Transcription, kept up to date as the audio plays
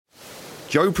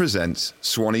Joe presents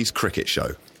Swanee's Cricket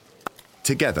Show,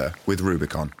 together with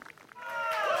Rubicon.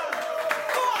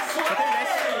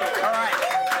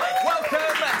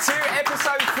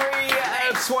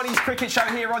 Swanee's Cricket Show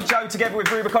here on Joe together with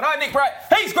Rubicon. I'm Nick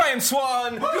Brett. He's Graham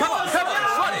Swan. Come on,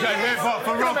 Swanee. UK hip hop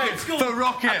for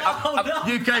Rocket.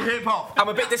 UK hip hop. I'm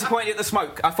a bit disappointed at the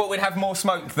smoke. I thought we'd have more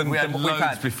smoke than we had we've loads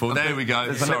had before. There we go.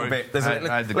 There's a little bit.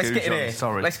 Let's get in here.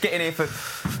 Sorry. Let's get in here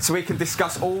so we can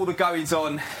discuss all the goings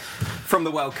on from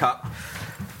the World Cup.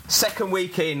 Second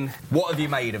week in, what have you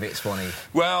made of it, Swanee?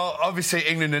 Well, obviously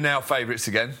England are now favourites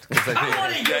again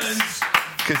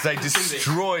because they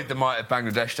destroyed the might of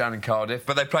Bangladesh down in Cardiff,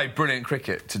 but they played brilliant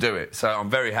cricket to do it, so I'm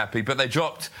very happy. But they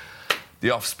dropped the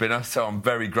off-spinner, so I'm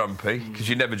very grumpy, because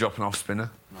you never drop an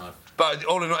off-spinner. No. But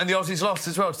all in all, and the Aussies lost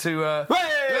as well to...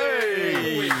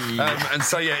 and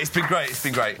so, yeah, it's been great,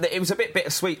 It was a bit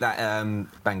bittersweet, that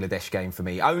Bangladesh game for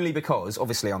me, only because,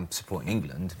 obviously, I'm supporting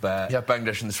England, but... You have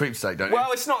Bangladesh in the sweepstake, don't you?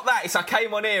 Well, it's not that. It's I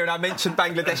came on here and I mentioned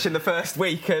Bangladesh in the first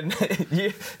week, and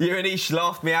you and Ish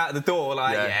laughed me out of the door,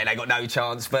 like, yeah, they got no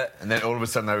chance, but... And then all of a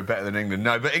sudden they were better than England.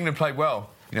 No, but England played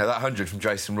well. You know, that 100 from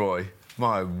Jason Roy...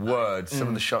 My word, some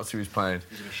of the shots he was playing.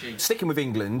 Sticking with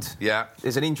England,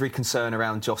 there's an injury concern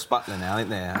around Jos Buttler now, isn't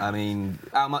there? I mean,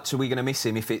 how much are we going to miss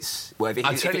him if it's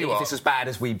as bad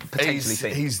as we potentially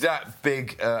think? He's that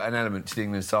big an element to the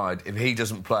England side. If he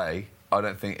doesn't play, I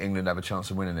don't think England have a chance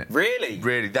of winning it. Really?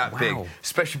 Really, that big.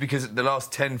 Especially because the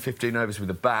last 10, 15 overs with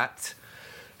a bat...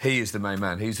 He is the main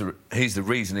man. He's the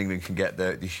reason England can get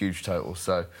the huge total.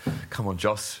 So, come on,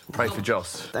 Joss. Pray for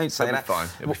Joss. Don't say that.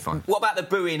 It'll be fine. What about the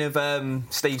booing of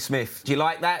Steve Smith? Do you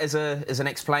like that as an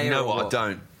ex-player? You know what? I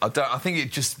don't. I think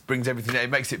it just brings everything... It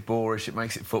makes it boorish. It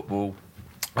makes it football.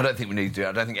 I don't think we need to do it.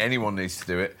 I don't think anyone needs to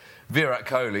do it. Virat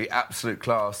Kohli, absolute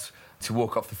class to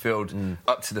walk off the field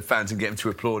up to the fans and get them to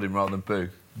applaud him rather than boo.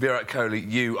 Virat Kohli,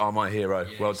 you are my hero.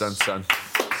 Yes. Well done, son.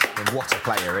 And what a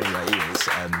player, anyway, he is.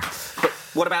 But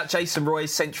what about Jason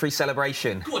Roy's century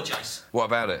celebration? Go on, Jace. What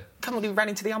about it? Come on, he ran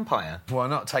into the umpire. Why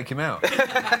not? Take him out.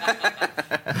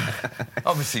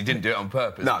 Obviously, he didn't do it on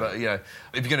purpose, but, you know,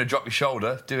 if you're going to drop your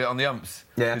shoulder, do it on the umps.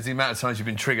 Yeah. Because the amount of times you've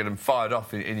been triggered and fired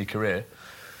off in your career...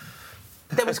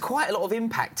 There was quite a lot of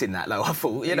impact in that, though, I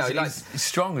thought. He's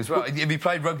strong as well. If he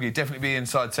played rugby, he'd definitely be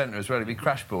inside centre as well. He'd be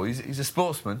crash ball. He's a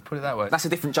sportsman, put it that way. That's a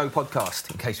different Joe podcast,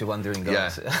 in case you're wondering,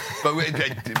 guys. Yeah. But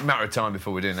it's a matter of time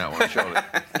before we're doing that one, surely.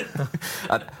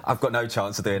 I've got no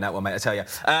chance of doing that one, mate, I tell you.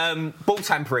 Ball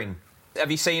tampering.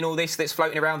 Have you seen all this that's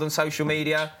floating around on social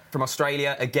media from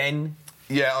Australia again?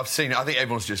 Yeah, I've seen it. I think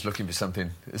everyone's just looking for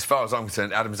something. As far as I'm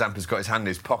concerned, Adam Zampa's got his hand in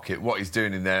his pocket. What he's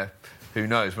doing in there... Who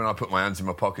knows? When I put my hands in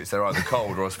my pockets, they're either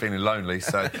cold or I was feeling lonely.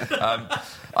 So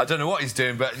I don't know what he's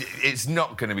doing, but it's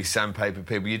not going to be sandpaper,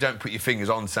 people. You don't put your fingers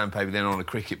on sandpaper, then on a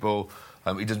cricket ball.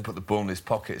 He doesn't put the ball in his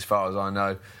pocket, as far as I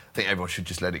know. I think everyone should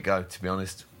just let it go, to be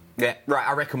honest. Yeah, right.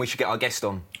 I reckon we should get our guest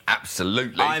on.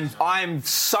 Absolutely. I'm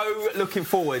so looking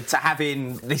forward to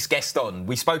having this guest on.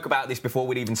 We spoke about this before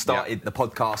we'd even started the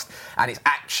podcast, and it's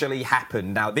actually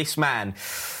happened. Now, this man...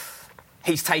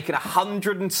 He's taken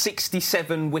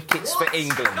 167 wickets for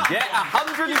England. Yeah,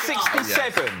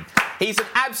 167. He's an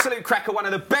absolute cracker, one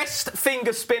of the best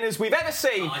finger spinners we've ever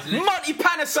seen. Monty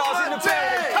Panesar's in the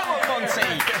building. Come on, Monty.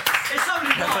 It's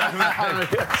only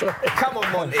Come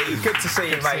on, Monty. Good to see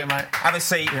you, mate. Have a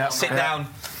seat. Sit down.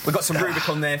 We've got some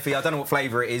Rubicon there for you. I don't know what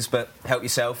flavour it is, but help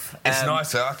yourself. It's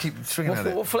nicer. I keep swinging at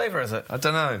it. What flavour is it? I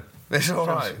don't know. It's all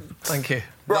right. Thank you.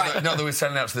 Right. Not that we're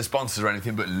selling out to the sponsors or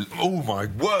anything, but oh my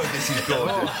word, this is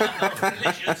gorgeous.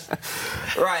 Delicious.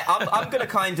 Right, I'm going to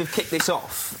kind of kick this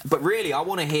off, but really I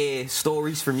want to hear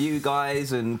stories from you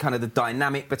guys and kind of the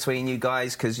dynamic between you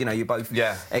guys, because, you know, you're both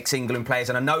ex-England players,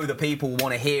 and I know that people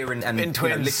want to hear and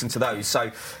listen to those. So,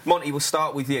 Monty, we'll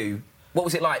start with you. What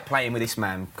was it like playing with this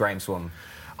man, Graham Swan?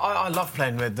 I love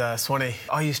playing with Swanee.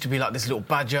 I used to be like this little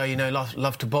badger, you know,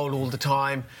 love to bowl all the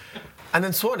time. And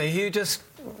then Swanee, he just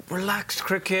relaxed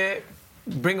cricket,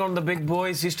 bring on the big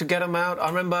boys, used to get them out. I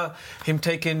remember him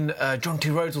taking... John T.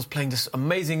 Rhodes was playing this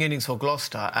amazing innings for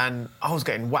Gloucester, and I was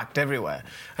getting whacked everywhere.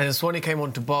 And then Swanee came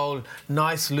on to bowl,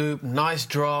 nice loop, nice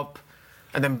drop,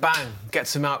 and then bang,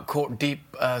 gets him out, caught deep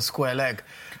square leg.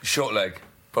 Short leg,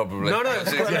 probably. No,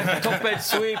 square leg, top edge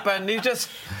sweep, and he just...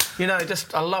 You know,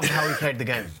 I loved how he played the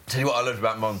game. Tell you what I loved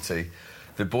about Monty,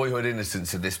 the boyhood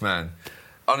innocence of this man.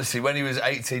 Honestly, when he was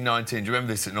 18, 19, do you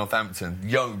remember this at Northampton?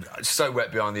 Young, so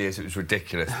wet behind the ears, it was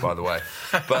ridiculous, by the way.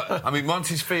 But, I mean,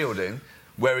 Monty's fielding,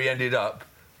 where he ended up,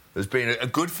 as being a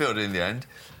good fielder in the end,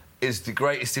 is the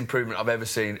greatest improvement I've ever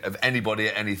seen of anybody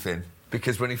at anything.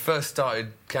 because when he first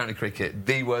started county cricket,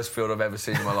 the worst field I've ever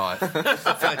seen in my life. Fair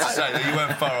to say that you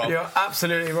weren't far off. You're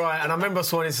absolutely right. And I remember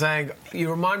Swanee saying, you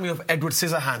remind me of Edward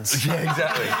Scissorhands. Yeah,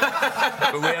 exactly.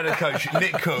 But we had a coach,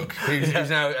 Nick Cook, who's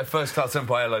now a first-class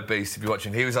umpire, Hello Beast, if you're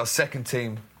watching. He was our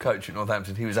second-team coach at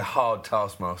Northampton. He was a hard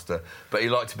taskmaster, but he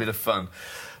liked a bit of fun.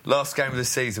 Last game of the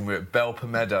season, we were at Belper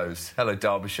Meadows. Hello,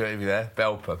 Derbyshire, if you're there.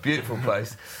 Belper, beautiful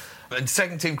place. And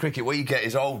second-team cricket, what you get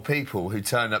is old people who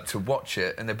turn up to watch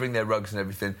it, and they bring their rugs and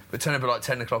everything, but turn up at like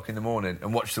 10 o'clock in the morning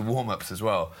and watch the warm-ups as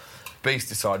well. Beast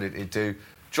decided he'd do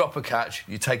drop a catch,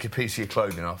 you take a piece of your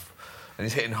clothing off, and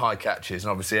he's hitting high catches,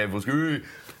 and obviously everyone's going, ooh.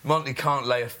 Monty can't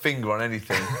lay a finger on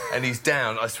anything, and he's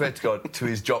down, I swear to God, to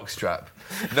his jock strap.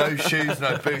 No shoes,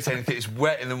 no boots, anything. It's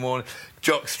wet in the morning,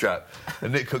 jock strap.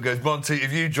 And Nick Cook goes, Monty,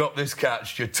 if you drop this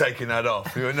catch, you're taking that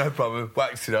off. He went, no problem,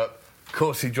 whacks it up. Of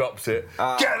course he drops it.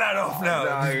 Get that off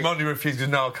now! No. Monty refuses,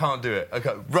 no, I can't do it.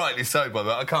 Okay, rightly so, by the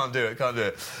way, I can't do it.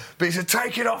 But he said,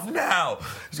 take it off now!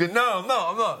 He's going, no, I'm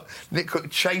not. Nick Cook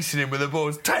chasing him with the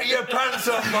balls. Take your pants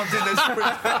off, Monty!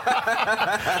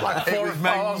 It was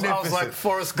magnificent. I was like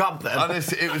Forrest Gump then.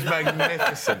 Honestly, it was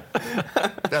magnificent.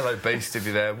 Hello, Beast, if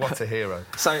you're there. What a hero.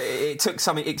 So it took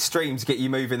something extreme to get you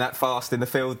moving that fast in the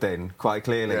field then, quite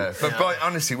clearly. Yeah, but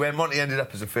honestly, where Monty ended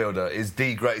up as a fielder is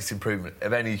the greatest improvement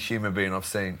of any human being I've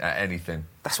seen at anything.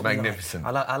 That's magnificent.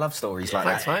 I love stories like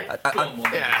that. Right?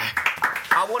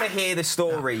 I want to hear the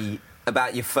story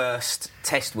about your first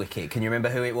Test wicket. Can you remember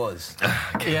who it was?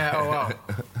 Yeah, oh wow.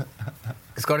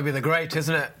 It's got to be the great,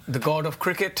 isn't it? The god of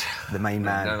cricket. The main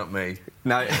man. No, not me.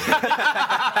 No.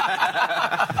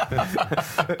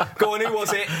 Go on, who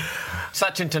was it?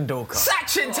 Sachin Tendulkar.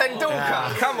 Sachin Tendulkar!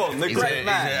 Yeah. Come on, the great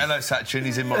man. Hello, Sachin.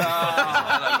 He's in my...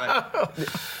 Hello, mate.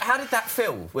 How did that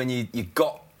feel when you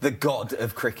got the god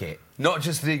of cricket? Not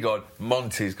just the god,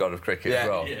 Monty's god of cricket as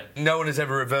well. Yeah. No one has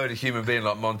ever revered a human being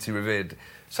like Monty revered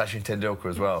Sachin Tendulkar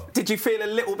as well. Did you feel a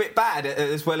little bit bad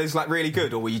as well as like really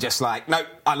good, or were you just like, no,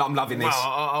 I'm loving this? Well,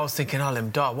 I was thinking, Alim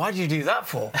Dar, why did you do that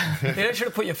for? You should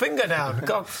have put your finger down.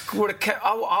 God,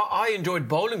 I enjoyed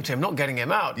bowling to him, not getting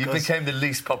him out. You became the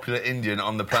least popular Indian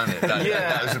on the planet.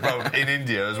 That was the problem in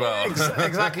India as well.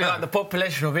 Exactly, like the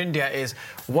population of India is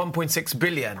 1.6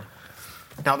 billion.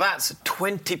 Now that's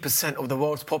 20% of the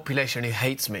world's population who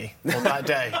hates me on that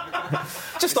day.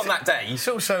 Just on that day. It's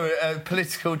also a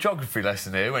political geography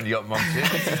lesson here when you got Monty.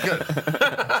 This is good.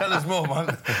 Tell us more,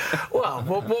 man. Well,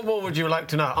 what would you like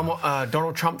to know? I'm a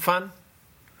Donald Trump fan.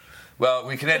 Well,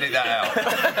 we can edit that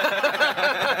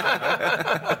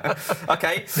out. OK.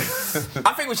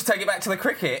 I think we should take it back to the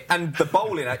cricket and the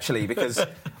bowling, actually, because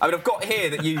I've got here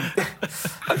that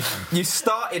you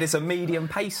started as a medium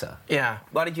pacer. Yeah.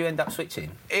 Why did you end up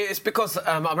switching? It's because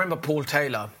I remember Paul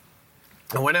Taylor.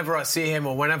 And whenever I see him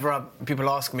or whenever people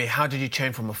ask me, how did you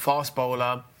change from a fast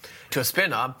bowler to a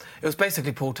spinner, it was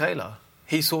basically Paul Taylor.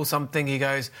 He saw something, he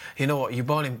goes, you know what, you're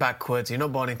bowling backwards, you're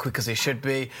not bowling quick as you should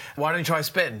be, why don't you try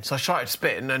spin? So I tried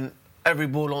spin, and every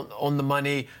ball on the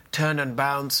money, turn and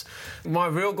bounce. My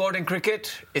real god in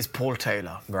cricket is Paul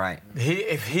Taylor. Right.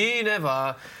 If he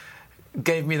never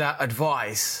gave me that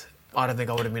advice, I don't think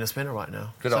I would have been a spinner right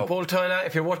now. Paul Taylor,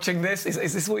 if you're watching this,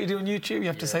 is this what you do on YouTube? You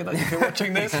have to say that if you're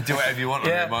watching this? You can do whatever you want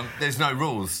on it, man. There's no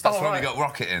rules. That's why we got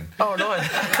Rocket in. Oh, nice.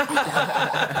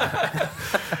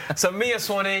 So Mia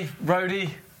Swanee,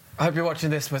 Brodie, I hope you're watching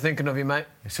this. We're thinking of you, mate.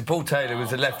 So Paul Taylor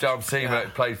was a left-arm seamer who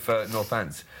played for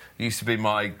Northants. He used to be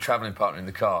my travelling partner in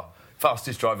the car.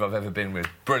 Fastest driver I've ever been with.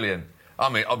 Brilliant. I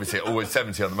mean, obviously, always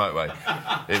 70 on the motorway.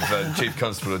 If Chief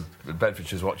Constable of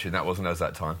Bedfordshire's watching, that wasn't us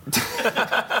that time.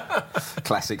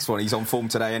 Classic Swanee. He's on form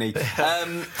today, isn't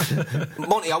he?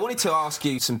 Monty, I wanted to ask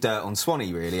you some dirt on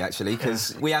Swanee, really, actually,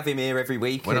 because we have him here every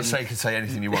week. When I say you can say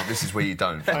anything you want, this is where you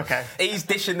don't. OK. He's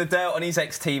dishing the dirt on his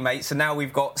ex-teammates, and now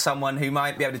we've got someone who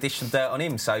might be able to dish some dirt on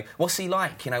him. So what's he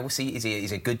like? You know, is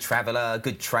he a good traveller, a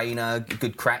good trainer,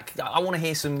 good crack? I want to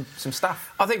hear some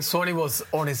stuff. I think Swanee was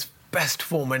on his best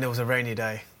form when it was a rainy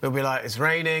day. We'll be like, it's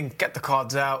raining, get the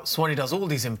cards out. Swanee does all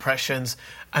these impressions,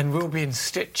 and we'll be in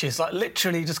stitches, like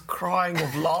literally just crying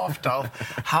of laughter of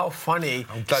how funny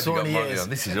I'm glad Swanee you got Monty is. on.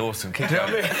 This is awesome. Keep Do you know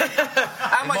going. what I mean?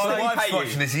 How much My do wife's he pay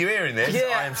watching you? this. Are you hearing this?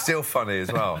 Yeah. I am still funny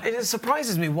as well. It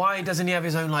surprises me, why doesn't he have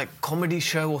his own like comedy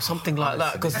show or something like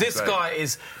that? Because this guy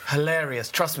is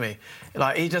hilarious, trust me.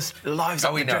 Like, he just lives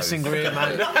up the dressing room,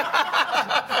 man.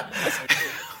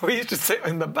 We used to sit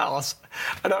in the bus,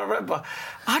 and I remember,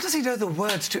 how does he know the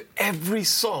words to every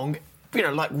song? You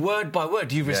know, like word by word.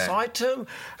 Do you recite them?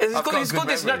 He's got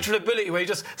this natural ability where he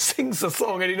just sings the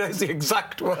song and he knows the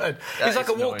exact word. He's like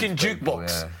a walking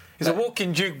jukebox. He's a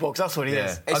walking jukebox, that's what he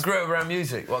is. I grew up around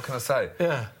music, what can I say?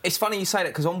 Yeah. It's funny you say that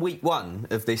because on week 1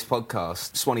 of this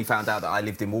podcast, Swanee found out that I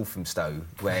lived in Walthamstow,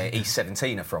 where East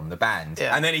 17 are from, the band.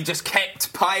 Yeah. And then he just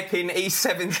kept piping East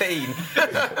 17.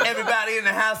 Everybody in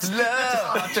the house of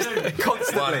love. Just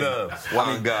constantly. One love,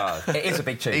 one God. It is a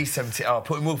big tune. East 17,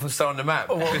 putting Walthamstow on the map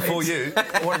before you.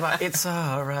 What about It's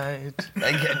Alright?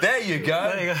 There you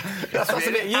go. There you go. That's a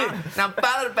bit of you. Now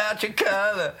bothered about your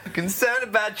colour, concerned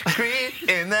about your creed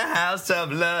in the house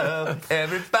of love.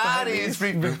 Everybody's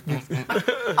free.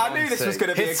 I knew this was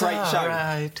going to be a great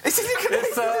Right. show. This is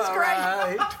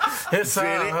great. It's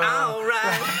Really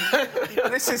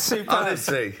alright. This is super.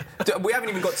 Honestly. We haven't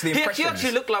even got to the He impressions.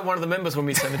 actually looked like one of the members when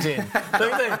we were 17.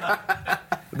 Don't you think?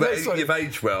 But you've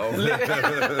aged well.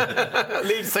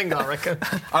 Lead singer, I reckon.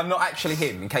 I'm not actually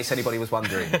him, in case anybody was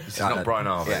wondering. This is not Brian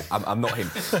Harvey. Yeah, I'm not him.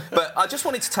 But I just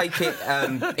wanted to take it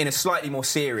in a slightly more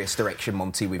serious direction,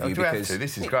 Monty, with you. Do we have because to?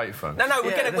 This is great fun. No, don't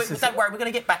worry, we're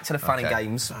going to get back to the fun and Okay.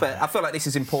 games. But I feel like this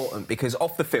is important because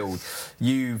off the field,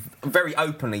 you've very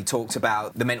openly talked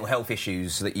about the mental health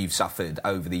issues that you've suffered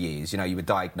over the years. You know, you were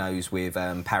diagnosed with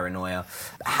paranoia.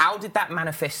 How did that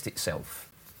manifest itself?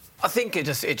 I think it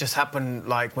just happened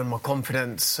like when my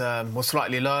confidence was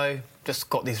slightly low.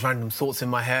 Just got these random thoughts in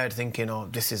my head, thinking, "Oh,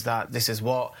 this is that, this is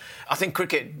what." I think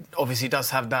cricket obviously does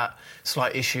have that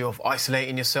slight issue of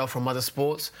isolating yourself from other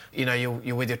sports. You know,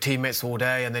 you're with your teammates all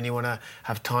day, and then you want to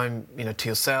have time, you know, to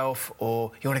yourself,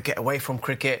 or you want to get away from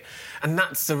cricket, and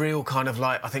that's the real kind of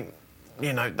like I think.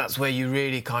 You know, that's where you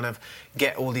really kind of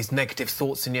get all these negative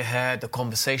thoughts in your head, the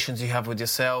conversations you have with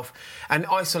yourself, and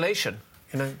isolation.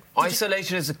 You know,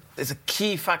 isolation is a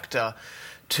key factor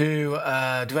to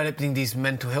developing these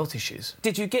mental health issues.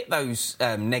 Did you get those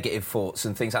negative thoughts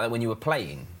and things like that when you were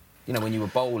playing? You know, when you were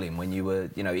bowling, when you were,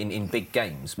 you know, in big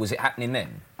games? Was it happening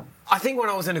then? I think when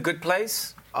I was in a good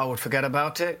place, I would forget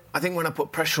about it. I think when I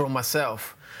put pressure on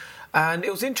myself, and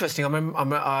it was interesting. I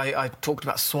remember I talked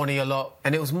about Swanee a lot,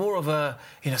 and it was more of a,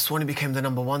 you know, Swanee became the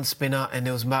 #1 spinner, and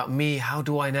it was about me. How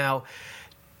do I now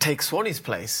take Swanee's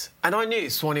place? And I knew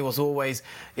Swanee was always,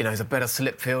 you know, he's a better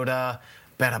slip fielder,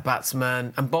 better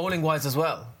batsman, and bowling-wise as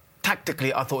well.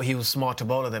 Tactically, I thought he was a smarter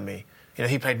bowler than me. You know,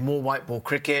 he played more white ball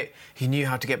cricket. He knew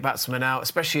how to get batsmen out,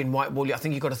 especially in white ball. I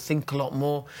think you've got to think a lot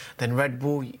more than red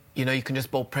ball. You know, you can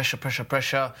just bowl pressure,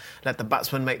 let the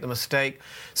batsman make the mistake.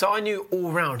 So I knew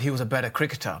all round he was a better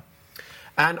cricketer.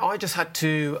 And I just had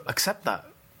to accept that,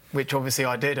 which obviously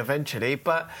I did eventually.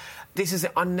 But this is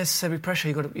the unnecessary pressure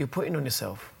you're putting on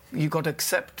yourself. You've got to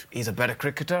accept he's a better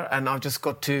cricketer, and I've just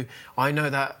got to... I know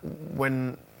that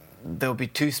when there'll be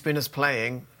 2 spinners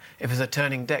playing, if it's a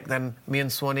turning deck, then me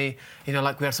and Swanee, you know,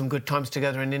 like we had some good times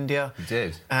together in India. You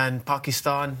did. And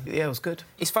Pakistan. Yeah, it was good.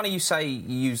 It's funny you say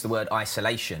you use the word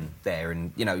isolation there,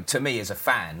 and, you know, to me as a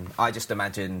fan, I just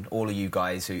imagine all of you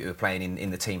guys who are playing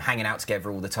in the team hanging out together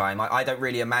all the time. I don't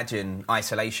really imagine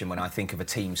isolation when I think of a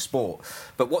team sport.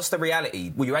 But what's the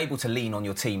reality? Were you able to lean on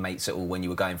your teammates at all when you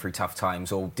were going through tough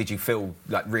times, or did you feel,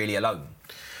 like, really alone?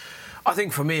 I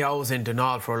think for me, I was in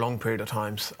denial for a long period of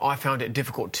times. I found it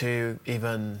difficult to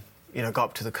even... you know, go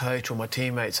up to the coach or my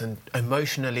teammates and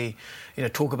emotionally, you know,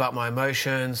 talk about my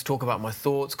emotions, talk about my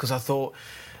thoughts, because I thought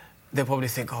they'll probably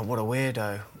think, oh, what a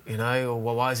weirdo, you know, or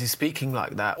well, why is he speaking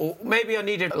like that? Or maybe I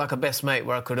needed like a best mate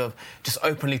where I could have just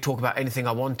openly talk about anything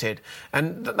I wanted.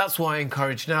 And that's why I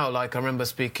encourage now. Like I remember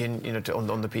speaking, you know,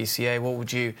 on the PCA,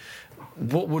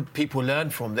 what would people learn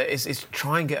from this? Is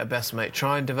try and get a best mate,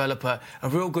 try and develop a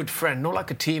real good friend, not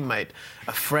like a teammate,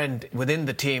 a friend within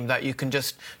the team that you can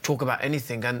just talk about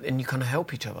anything and you kind of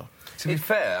help each other. To be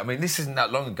fair, I mean, this isn't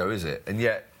that long ago, is it? And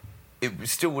yet, it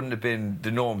still wouldn't have been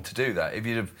the norm to do that. If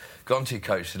you'd have gone to your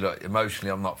coach and said, look,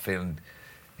 emotionally, I'm not feeling,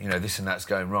 you know, this and that's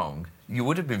going wrong, you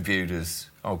would have been viewed as,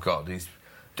 oh, God, he's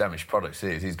damaged products,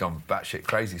 he's gone batshit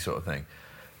crazy sort of thing.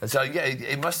 And so, yeah,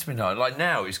 it must have been hard. Like,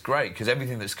 now, it's great, because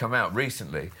everything that's come out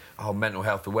recently, Mental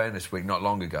Health Awareness Week not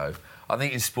long ago, I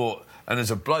think in sport, and as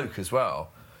a bloke as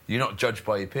well, you're not judged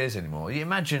by your peers anymore. You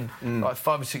imagine, like,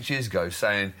 5 or 6 years ago,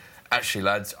 saying, actually,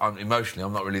 lads, I'm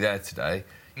not really there today.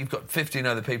 You've got 15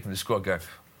 other people in the squad going,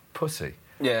 pussy.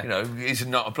 Yeah. You know, he's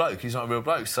not a bloke, he's not a real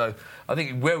bloke. So I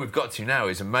think where we've got to now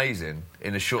is amazing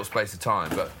in a short space of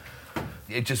time, but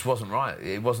it just wasn't right.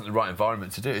 It wasn't the right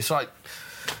environment to do it. It's like...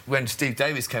 when Steve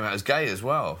Davis came out as gay as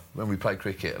well, when we played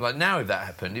cricket. Like, now if that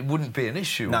happened, it wouldn't be an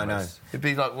issue. No, almost. It'd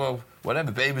be like, well,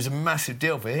 whatever. But it was a massive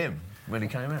deal for him. when he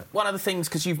came out. One of the things,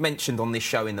 because you've mentioned on this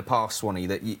show in the past, Swanee,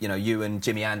 that you and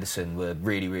Jimmy Anderson were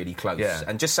really, really close. Yeah.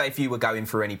 And just say if you were going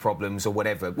through any problems or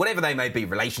whatever they may be,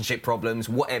 relationship problems,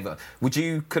 whatever, would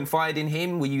you confide in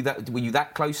him? Were you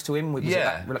that close to him? Was it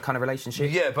that kind of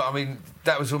relationship? Yeah, but I mean,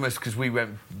 that was almost because we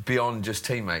went beyond just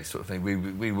teammates sort of thing.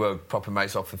 We were proper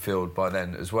mates off the field by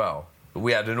then as well. But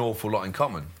we had an awful lot in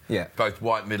common. Yeah. Both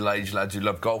white, middle-aged lads who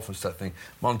loved golf and stuff.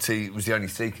 Monty was the only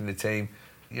Sikh in the team.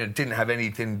 Didn't have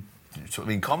anything sort of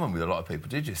in common with a lot of people,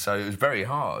 did you? So it was very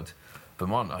hard for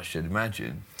Mont, I should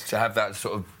imagine, to have that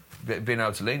sort of being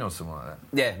able to lean on someone like that.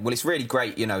 Yeah, well, it's really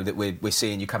great, that we're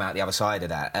seeing you come out the other side of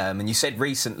that. And you said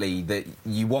recently that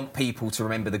you want people to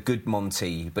remember the good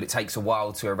Monty, but it takes a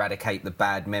while to eradicate the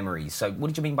bad memories. So what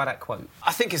did you mean by that quote?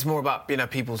 I think it's more about,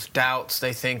 people's doubts.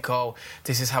 They think, oh,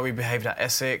 this is how we behaved at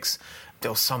Essex.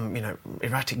 There was some,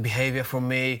 erratic behaviour from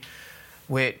me,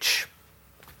 which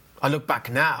I look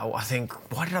back now, I think,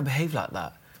 why did I behave like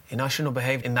that? I shouldn't have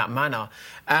behaved in that manner.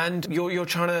 And you're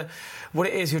trying to... What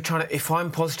it is, you're trying to... If I'm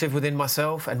positive within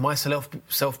myself and my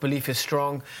self-belief is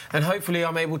strong, then hopefully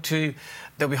I'm able to...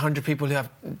 There'll be 100 people who have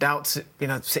doubts,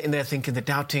 sitting there thinking they're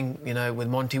doubting, with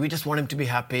Monty. We just want him to be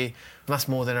happy, and that's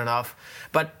more than enough.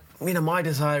 But, my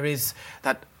desire is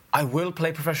that I will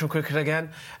play professional cricket again,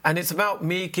 and it's about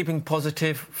me keeping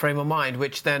positive frame of mind,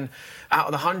 which then, out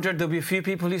of the 100, there'll be a few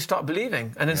people who start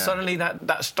believing, and then suddenly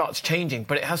that starts changing,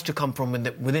 but it has to come from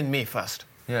within me first.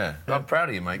 Yeah. I'm proud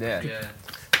of you, mate. Yeah.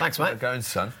 Thanks, mate. Going,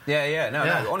 son.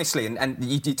 No, honestly, and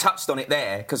you touched on it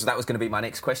there, because that was going to be my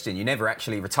next question. You never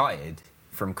actually retired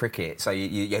from cricket, so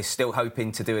you're still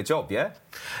hoping to do a job, yeah?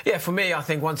 Yeah, for me, I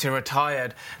think once you're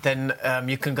retired, then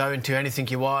you can go into anything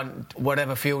you want,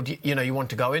 whatever field you want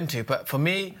to go into. But for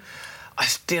me, I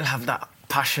still have that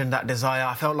passion, that desire.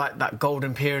 I felt like that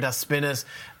golden period as spinners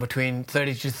between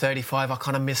 30 to 35 I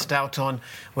kind of missed out on,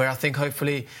 where I think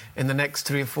hopefully in the next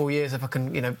 3 or 4 years, if I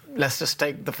can, let's just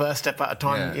take the first step at a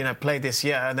time, play this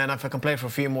year, and then if I can play for a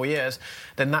few more years,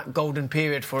 then that golden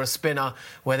period for a spinner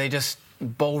where they just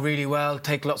bowl really well,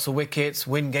 take lots of wickets,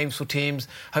 win games for teams.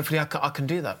 Hopefully I can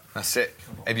do that. That's it.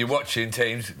 If you're watching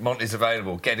teams, Monty's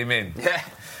available. Get him in. Yeah.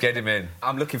 Get him in.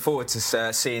 I'm looking forward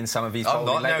to seeing some of his I'm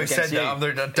bowling not. Now he against said you. that. I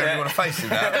don't really want to face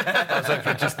him now. I was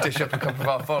hoping to just dish up a couple of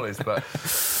our follies, but...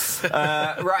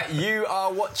 Right, you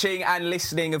are watching and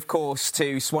listening, of course,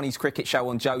 to Swanee's Cricket Show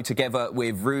on Joe together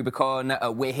with Rubicon.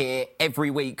 We're here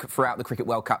every week throughout the Cricket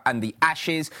World Cup and the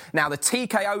Ashes. Now, the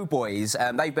TKO boys,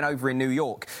 they've been over in New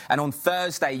York, and on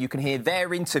Thursday you can hear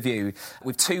their interview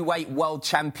with two-weight world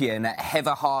champion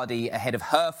Heather Hardy ahead of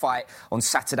her fight on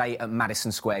Saturday at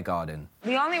Madison Square Garden.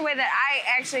 The only way that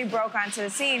I actually broke onto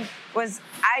the scene was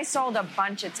I sold a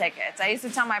bunch of tickets. I used to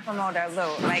tell my promoter,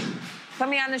 Lou, put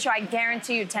me on the show, I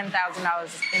guarantee you $10,000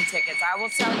 in tickets. I will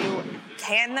sell you,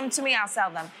 hand them to me, I'll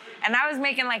sell them. And I was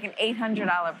making like an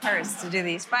 $800 purse to do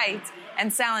these fights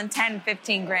and selling 10,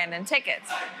 15 grand in tickets.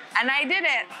 And I did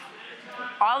it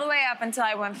all the way up until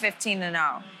I went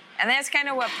 15-0. And that's kind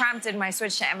of what prompted my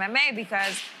switch to MMA,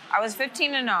 because I was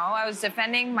 15-0. I was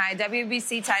defending my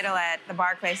WBC title at the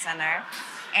Barclays Center.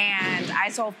 And I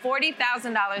sold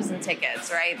 $40,000 in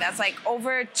tickets, right? That's like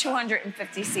over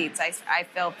 250 seats I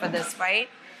filled for this fight.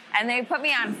 And they put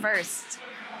me on first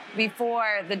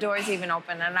before the doors even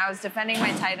opened. And I was defending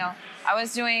my title. I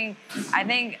was doing, I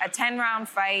think, a 10-round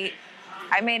fight.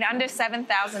 I made under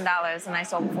 $7,000 and I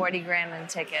sold 40 grand in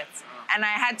tickets. And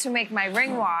I had to make my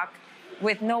ring walk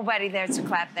with nobody there to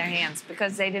clap their hands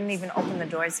because they didn't even open the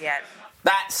doors yet.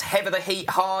 That's Heather the Heat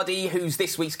Hardy, who's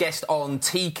this week's guest on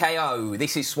TKO.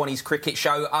 This is Swanee's Cricket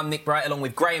Show. I'm Nick Bright, along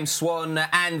with Graham Swan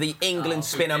and the England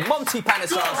spinner Monty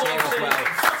Panesar's here as well.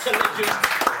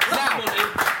 Now,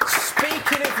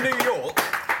 speaking of New York,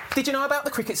 did you know about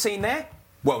the cricket scene there?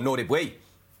 Well, nor did we.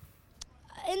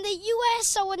 In the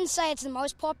US, I wouldn't say it's the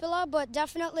most popular, but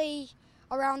definitely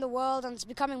around the world, and it's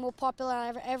becoming more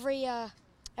popular every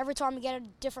time we get a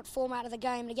different format of the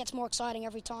game, and it gets more exciting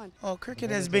every time. Well, cricket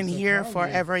has been here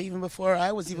forever, even before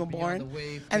I was even born.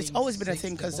 And it's always been a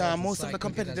thing because most of the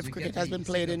competitive cricket has been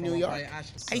played in New York.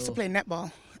 I used to play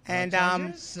netball, and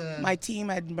my team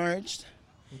had merged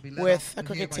with a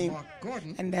cricket team.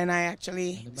 And then I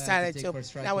actually decided to,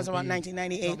 that was around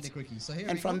 1998.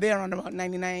 And from there on about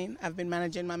 99, I've been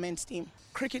managing my men's team.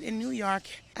 Cricket in New York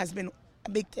has been a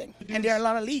big thing. And there are a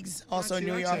lot of leagues also in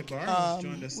New York.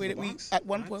 We at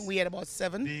one point we had about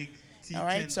 7. All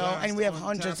right, so and we have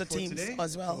hundreds of teams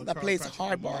as well that plays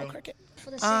hardball cricket.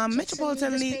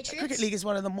 Metropolitan League Cricket League is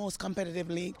one of the most competitive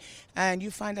league, and you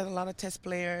find that a lot of test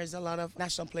players, a lot of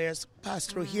national players pass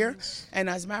through here. And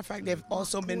as a matter of fact, they've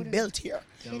also been built here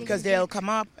because they'll come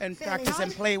up and practice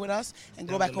and play with us and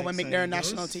go back home and make their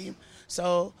national team.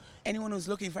 So anyone who's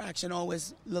looking for action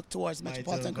always look towards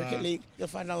Metropolitan Cricket League. You'll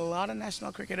find a lot of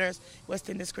national cricketers, West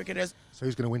Indies cricketers. So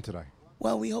who's going to win today?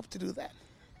 Well, we hope to do that.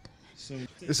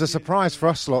 It's a surprise for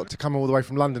us lot to come all the way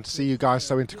from London to see you guys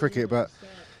so into cricket, but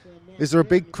is there a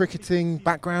big cricketing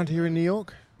background here in New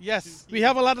York? Yes, we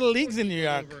have a lot of leagues in New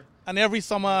York, and every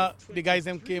summer the guys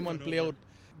them came and play out.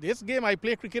 This game, I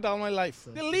play cricket all my life.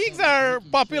 The leagues are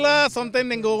popular. Sometimes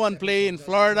they go and play in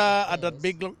Florida at that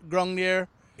big ground there.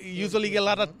 You usually get a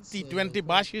lot of T20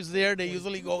 bashes there. They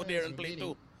usually go there and play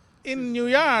too. In New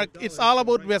York, it's all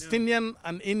about West Indian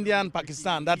and India and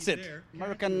Pakistan. That's it.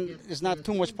 American is not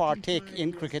too much partake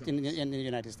in cricket in the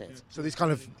United States. So these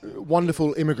kind of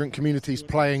wonderful immigrant communities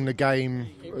playing the game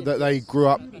that they grew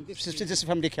up... This is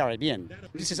from the Caribbean.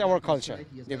 This is our culture,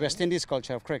 the West Indies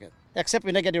culture of cricket. Except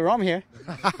when they get the rum here.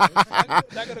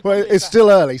 Well, it's still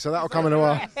early, so that'll come in a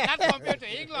while. Not compared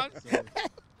to England.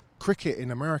 Cricket in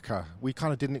America, we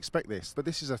kind of didn't expect this, but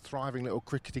this is a thriving little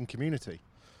cricketing community.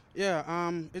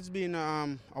 Yeah, it's been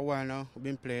a while now. We've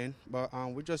been playing, but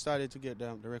we just started to get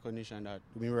the recognition that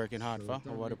we've been working hard for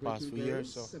over the past few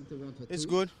years. So it's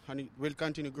good, and it will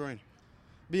continue growing.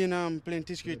 Being playing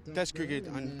test cricket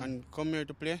and come here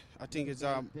to play, I think it's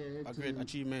a great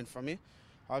achievement for me.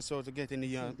 Also to get in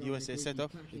the USA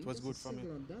setup, it was good for me.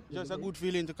 Just a good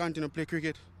feeling to continue to play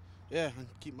cricket. Yeah, and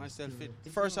keep myself fit.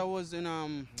 First, I was in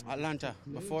Atlanta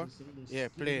before,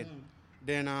 playing.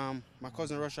 Then my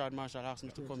cousin Rashad Marshall asked me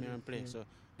to come here and play, so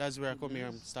that's where I come here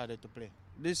and started to play.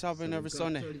 This happens every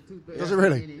Sunday. Does it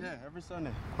really? Yeah, every Sunday.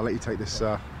 I'll let you take this.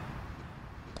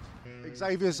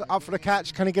 Xavier's up for the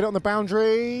catch. Can he get it on the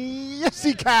boundary? Yes,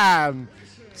 he can.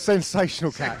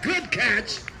 Sensational catch. Good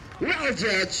catch. Well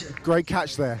judged. Great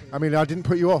catch there. I mean, I didn't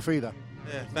put you off either.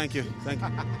 Yeah, thank you. Thank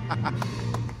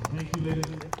you.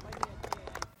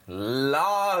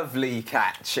 Lovely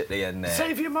catch at the end there.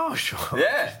 Xavier Marshall.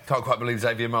 Yeah. Can't quite believe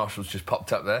Xavier Marshall's just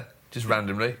popped up there, just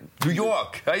randomly. New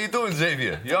York, how you doing,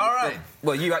 Xavier? You all right?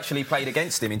 Well, you actually played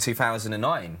against him in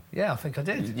 2009. Yeah, I think I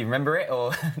did. You remember it,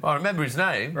 or? Well, I remember his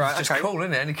name. Right, it's just cool,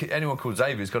 isn't it? Anyone called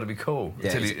Xavier's got to be cool.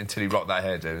 Yeah, until he rocked that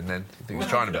hairdo, and then I think he's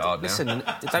trying a bit hard now,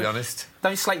 to be honest.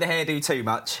 Don't slate the hairdo too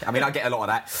much. I mean, I get a lot of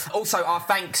that. Also, our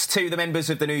thanks to the members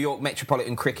of the New York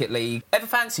Metropolitan Cricket League. Ever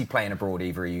fancied playing abroad,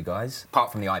 either of you guys?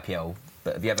 Apart from the IPL,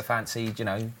 but have you ever fancied,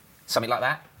 something like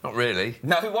that? Not really.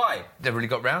 No, why? Never really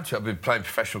got round to it. I've been playing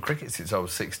professional cricket since I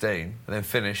was 16, and then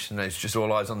finished, and it's just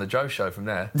all eyes on the Joe show from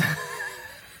there.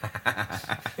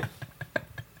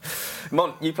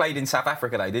 Mont, you played in South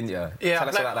Africa, though, didn't you? Yeah, Tell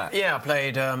us about that. Yeah, I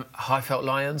played Highveld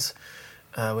Lions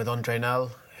with Andre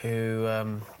Nell,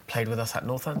 who played with us at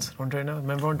Northants. Andre Nell,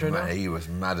 remember Andre Nell? He was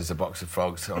mad as a box of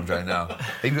frogs, Andre Nell.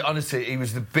 Honestly, he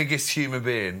was the biggest human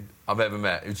being I've ever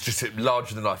met. He was just a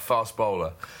larger-than-life fast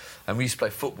bowler. And we used to play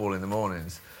football in the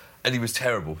mornings. And he was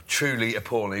terrible, truly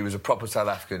appalling. He was a proper South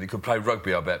African. He could play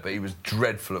rugby, I bet, but he was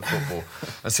dreadful at football.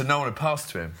 And so no one had passed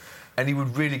to him. And he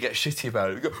would really get shitty about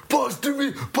it. He'd go, pass to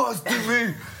me, pass to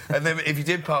me. And then if he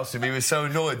did pass to him, he was so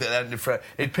annoyed that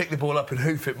he'd pick the ball up and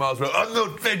hoof it miles away. I'm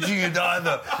not fetching it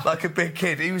either, like a big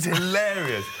kid. He was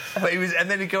hilarious.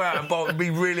 And then he'd go out and bowl, be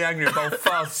really angry and bowl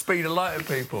fast, speed of light at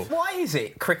people. Why is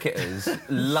it cricketers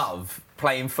love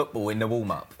playing football in the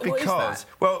warm-up? Because,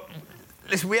 well,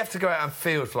 listen, we have to go out and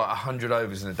field for like 100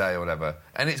 overs in a day or whatever,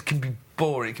 and it can be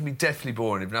boring. It can be deathly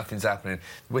boring if nothing's happening,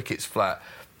 the wicket's flat.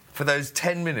 For those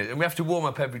 10 minutes, and we have to warm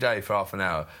up every day for half an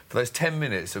hour, for those 10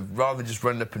 minutes of rather than just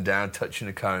running up and down, touching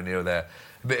a cone here or there,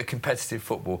 a bit of competitive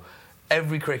football.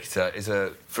 Every cricketer is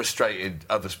a frustrated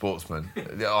other sportsman,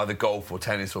 either golf or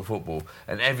tennis or football,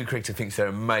 and every cricketer thinks they're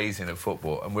amazing at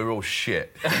football, and we're all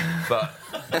shit. But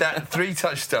that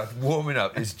three-touch stuff, warming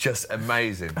up, is just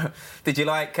amazing. Did you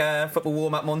like football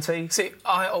warm-up, Monty? See,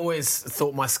 I always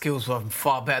thought my skills were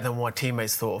far better than what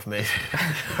teammates thought of me.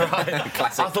 Right?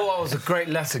 Classic. I thought I was a great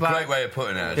left back. It's a great way of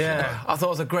putting it, actually. Yeah, I thought I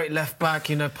was a great left back,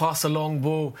 pass a long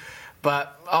ball.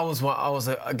 But I was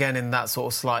again in that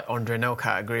sort of slight Andre Nell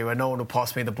category where no one would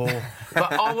pass me the ball.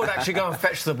 But I would actually go and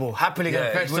fetch the ball, happily go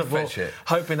and fetch the ball,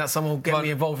 hoping that someone would get me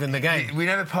involved in the game. We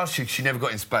never passed you because you never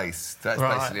got in space. That's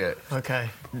basically it. OK.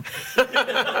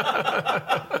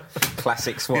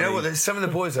 Classic Swanee. You know what? There's some of the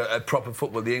boys at proper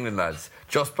football, the England lads.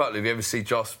 Josh Butley, if you ever see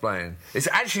Josh playing, it's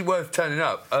actually worth turning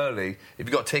up early. If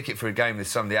you've got a ticket for a game with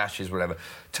some of the Ashes or whatever,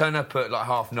 turn up at like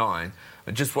 9:30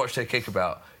 and just watch their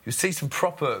kickabout. You'll see some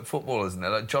proper footballers in there,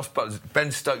 like Josh Butley,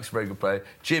 Ben Stokes, a very good player.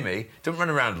 Jimmy, don't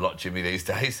run around a lot, Jimmy, these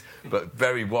days, but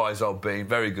very wise old bean,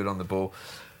 very good on the ball.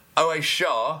 Oais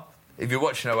Shah, if you're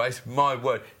watching Oais, my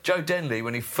word. Joe Denley,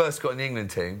 when he first got in the England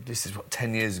team, this is,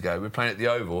 10 years ago, we were playing at the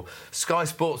Oval. Sky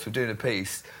Sports were doing a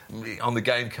piece on the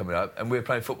game coming up, and we were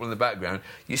playing football in the background.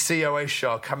 You see Oais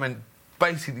Shah come and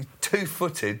basically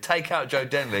two-footed, take out Joe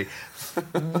Denley,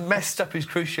 messed up his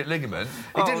cruciate ligament.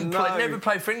 He never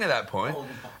played for England at that point.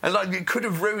 And, like, it could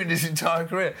have ruined his entire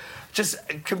career. Just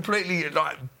completely,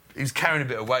 like... He was carrying a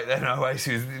bit of weight then,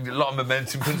 Oasis, a lot of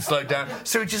momentum, couldn't slow down.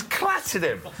 So he just clattered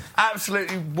him,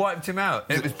 absolutely wiped him out.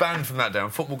 It was banned from that day on.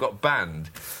 Football got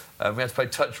banned. We had to play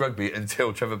touch rugby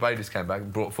until Trevor Bayliss came back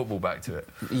and brought football back to it.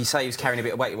 You say he was carrying a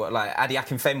bit of weight, what, like Adi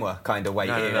Akinfenwa kind of weight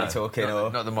here, no. Talking?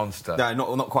 Not the monster. No,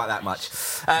 not quite that much.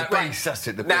 Beast, that's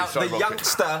it. Now, the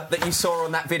youngster that you saw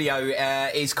on that video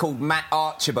is called Matt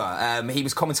Archibald. He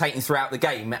was commentating throughout the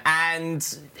game,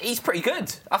 and he's pretty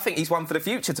good. I think he's one for the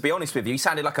future, to be honest with you. He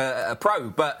sounded like a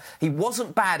pro, but he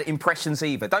wasn't bad at impressions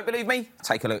either. Don't believe me?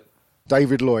 Take a look.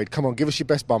 David Lloyd, come on, give us your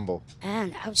best Bumble.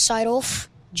 And outside off,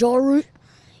 jaw root.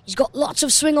 He's got lots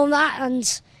of swing on that,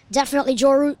 and definitely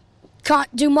jaw root.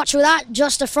 Can't do much with that,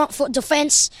 just a front foot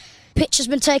defence. Pitch has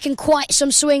been taking quite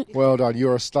some swing. Well done,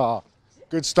 you're a star.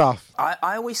 Good stuff.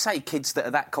 I always say kids that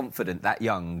are that confident, that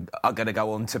young, are going to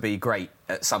go on to be great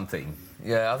at something.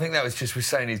 Yeah, I think that was just we're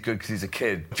saying he's good because he's a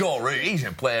kid. Joe Root, he's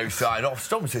a player side off.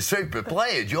 Stubbs a super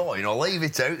player, Joe. You know, leave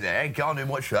it out there. Can't do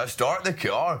much for that. Start the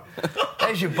car.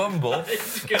 There's your Bumble.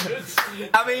 It's good.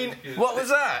 I mean, what was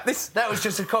that? That was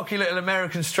just a cocky little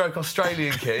American stroke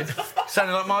Australian kid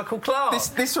sounding like Michael Clark.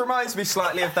 This reminds me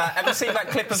slightly of that. Have you seen that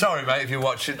clip of... Sorry, mate, if you're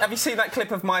watching. Have you seen that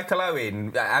clip of Michael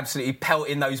Owen absolutely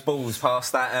pelting those balls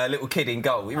past that little kid in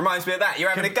goal? It reminds me of that. You're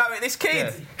having a go at this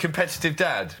kid. Yeah. Competitive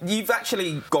dad. You've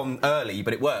actually gone early,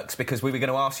 but it works because we were going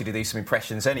to ask you to do some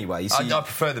impressions anyway. So I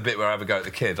prefer the bit where I have a go at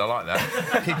the kid. I like that.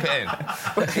 Keep it in.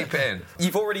 Keep it in.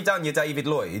 You've already done your David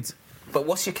Lloyd, but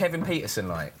what's your Kevin Peterson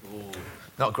like? Ooh.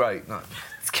 Not great. No.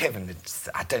 It's Kevin.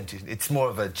 It's more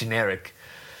of a generic,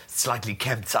 slightly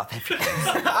kempt South African.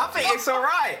 I think it's all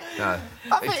right. No.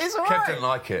 I think it's all right. Kev didn't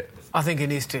like it. I think it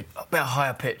needs to a bit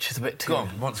higher pitch. It's a bit too... Go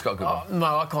on, Mont's got a good one.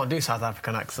 No, I can't do South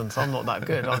African accents. I'm not that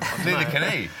good. Neither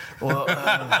can he. Well,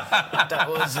 that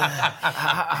was...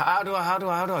 how do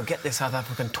I get this South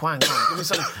African twang on? Give me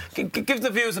some... Give the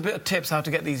viewers a bit of tips how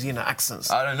to get these, accents.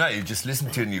 I don't know. You just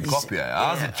listen to it and you copy it.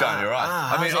 How's it, Johnny? Right.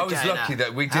 I mean, I was lucky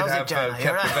that we did have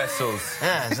Kepler Vessels.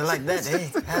 Yeah, so like that, eh?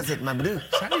 How's it, Mamadou?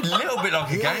 Sounded a little bit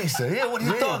like a gangster. Yeah, what are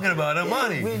you talking about? No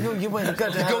money. You want to go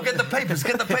get the papers.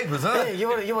 Get the papers, huh?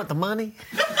 Yeah, you want the money?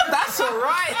 That's all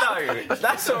right, though.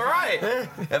 That's all right.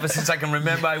 Ever since I can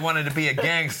remember, I wanted to be a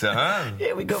gangster, huh?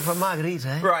 Yeah, we go for margarita,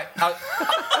 eh? Right.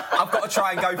 I've got to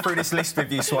try and go through this list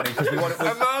with you, Swanee, because we want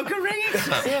a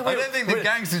margarita. Yeah, I don't think the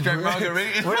gangsters drink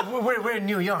margaritas. We're in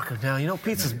New York now.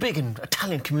 Pizza's big in the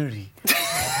Italian community.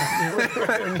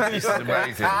 This is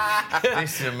amazing.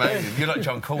 This is amazing. You're like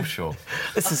John Coleshaw.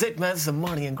 This is it, man. This is a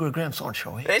Marty and Graham Saun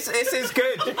show. Eh? This is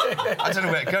good. I don't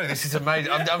know where to go. This is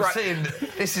amazing. I'm seeing...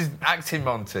 This is acting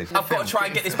Monty. I've got to try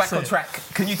and get this back on track.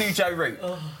 Can you do Joe Root?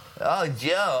 Oh,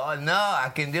 Joe, no,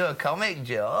 I can do a comic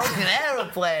Joe. An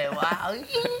aeroplane, wow.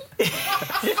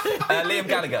 Liam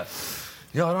Gallagher.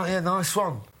 Yeah, nice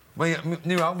one. Well,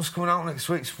 new album's coming out next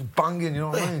week. It's banging, you know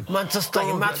what I mean? Manchester,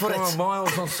 you're mad for it.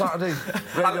 Miles on Saturday.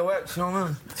 Radio X, you know what I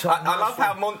mean? I love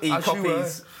how Monty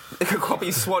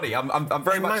copies Swanee. I'm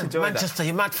very much enjoying that. Manchester,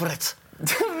 you're mad for it.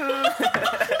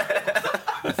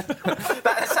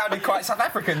 That sounded quite South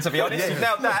African, to be honest. You've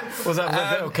nailed that. Was that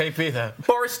KP there?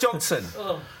 Boris Johnson.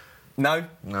 No?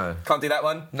 No. Can't do that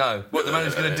one? No. What, the man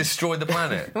who's going to destroy the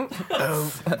planet?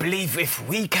 Believe if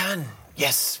we can.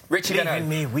 Yes. Richard, believe in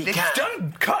me, we can.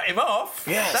 Don't cut him off.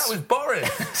 Yes. That was Boris.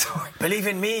 Sorry. Believe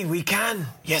in me, we can.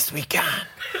 Yes, we can.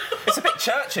 It's a bit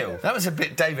Churchill. That was a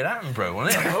bit David Attenborough,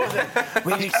 wasn't it?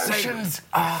 The oceans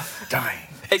are dying.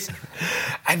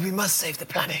 And we must save the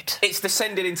planet. It's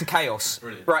descended into chaos.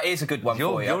 Brilliant. Right, here's a good one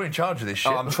for you. You're in charge of this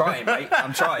shit. Oh, I'm trying, mate.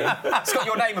 I'm trying. It's got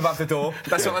your name above the door.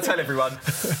 That's what I tell everyone.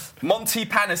 Monty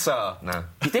Panesar. No.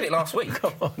 You did it last week.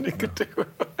 Come on, you could do it.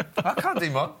 I can't do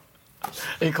Mon.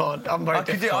 You can't. I'm very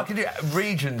difficult. I can do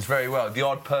regions very well. The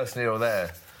odd person here or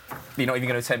there. You're not even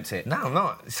going to attempt it? No, I'm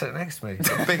not. It's sitting next to me.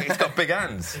 It's got big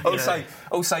hands.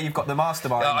 Also, you've got the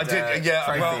mastermind. I did.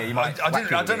 Trophy. Well,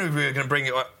 I don't know if we were going to bring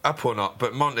it up or not.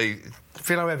 But Monty,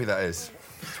 feel how heavy that is.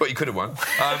 It's what you could have won.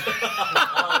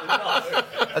 I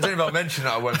don't know if I mentioned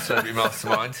that I won Celebrity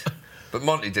Mastermind, but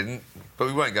Monty didn't. But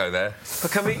we won't go there.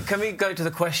 But can we go to the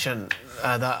question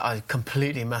that I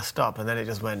completely messed up and then it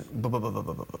just went...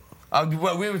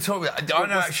 Well, we were talking... I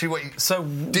know actually what you... So...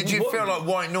 Did you feel like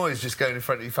white noise just going in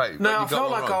front of your face? No, I felt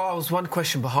like I was one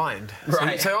question behind.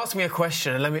 Right. So ask me a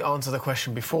question and let me answer the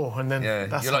question before and then... Yeah,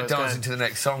 that's you're like dancing to the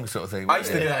next song sort of thing. I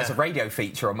used to do that as a radio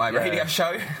feature on my radio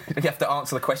show. You have to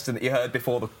answer the question that you heard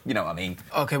before the... You know what I mean?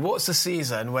 OK, what's the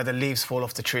season where the leaves fall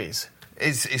off the trees?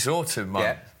 It's autumn,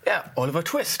 Mum. Yeah, Oliver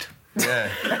Twist. Yeah.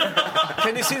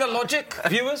 Can you see the logic,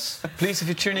 viewers? Please, if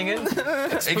you're tuning in.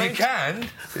 If you can,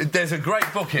 there's a great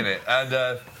book in it.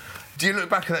 And do you look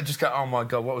back at that and just go, oh, my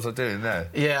God, what was I doing there?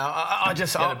 Yeah, I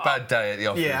just... You had a bad day at the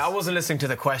office. Yeah, I wasn't listening to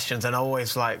the questions and I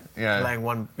always, playing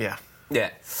one... Yeah. Yeah.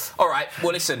 All right.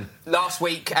 Well, listen. Last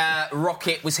week,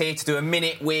 Rocket was here to do a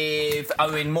minute with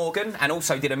Owen Morgan, and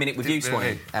also did a minute with you,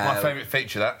 Swanee. My favourite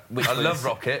feature. That I love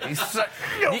Rocket. He's so,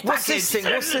 What's this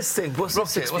thing? What's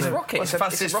Rocket. What's Rocket? What's the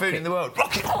fastest food in the world?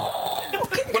 Rocket. Well,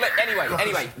 look,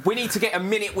 anyway, we need to get a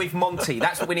minute with Monty.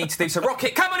 That's what we need to do. So,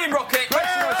 Rocket, come on in, Rocket. Rocket.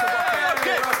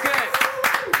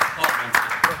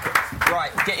 Right,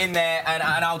 get in there, and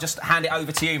I'll just hand it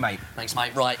over to you, mate. Thanks,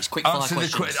 mate. Right, it's quick fire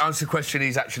questions. Answer the question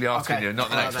he's actually asking you, not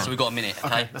the next one. So we've got a minute,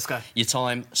 okay? Let's go. Your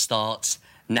time starts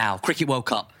now. Cricket World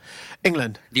Cup.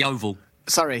 England. The Oval.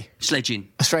 Surrey. Sledging.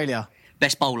 Australia.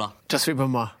 Best bowler. Jasprit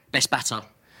Bumrah. Best batter.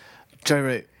 Joe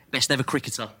Root. Best ever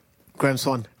cricketer. Graham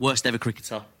Swan. Worst ever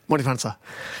cricketer. Monty Fancer.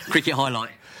 Cricket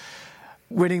highlight.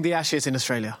 Winning the Ashes in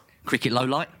Australia. Cricket low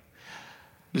light.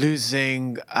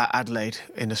 Losing at Adelaide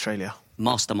in Australia.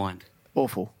 Mastermind.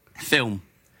 Awful. Film.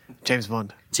 James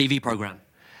Bond. TV programme.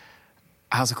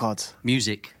 House of Cards.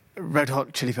 Music. Red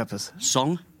Hot Chili Peppers.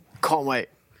 Song. Can't Wait.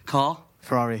 Car.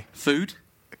 Ferrari. Food.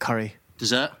 Curry.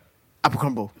 Dessert. Apple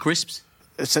Crumble. Crisps.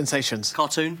 Sensations.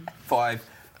 Cartoon. 5,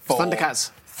 4...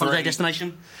 Thundercats. Holiday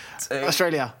destination. 2...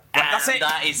 Australia. That's it.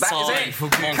 That is Come on!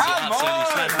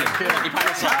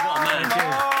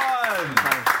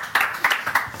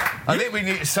 I think we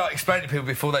need to start explaining to people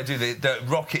before they do that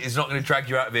Rocket is not going to drag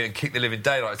you out of here and kick the living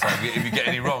daylights out of you if you get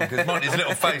any wrong, because Monty's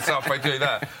little face halfway through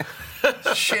that.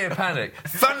 Sheer panic.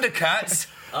 Thundercats?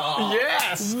 Oh.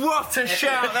 Yes! What a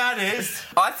shout that is!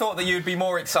 I thought that you'd be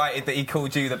more excited that he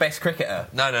called you the best cricketer.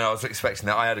 No, I was expecting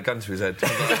that. I had a gun to his head.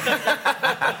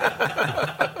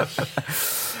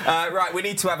 Right, we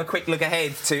need to have a quick look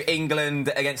ahead to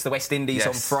England against the West Indies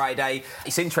on Friday.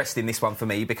 It's interesting, this one, for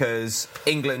me, because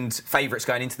England favourites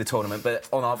going into the tournament, but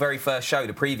on our very first show,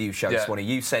 the preview show, Swanee,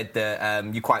 you said that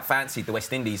you quite fancied the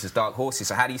West Indies as dark horses,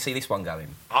 so how do you see this one going?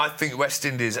 I think West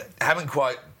Indies haven't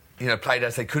quite played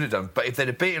as they could have done, but if they'd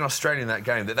have beaten Australia in that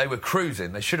game, that they were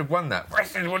cruising, they should have won that.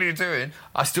 West Indies, what are you doing?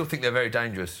 I still think they're very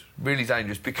dangerous, really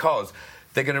dangerous, because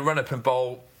they're going to run up and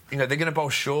bowl, they're going to bowl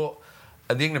short.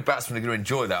 And the England batsmen are going to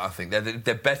enjoy that, I think.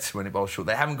 They're better when it bowls short.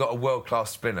 They haven't got a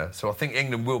world-class spinner, so I think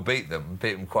England will beat them, and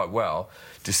beat them quite well,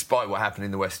 despite what happened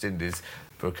in the West Indies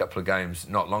for a couple of games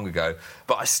not long ago.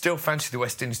 But I still fancy the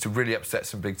West Indies to really upset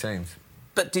some big teams.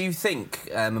 But do you think,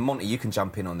 and Monty, you can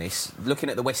jump in on this, looking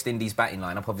at the West Indies batting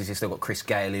lineup, obviously still got Chris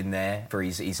Gayle in there for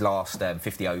his last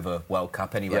 50-over World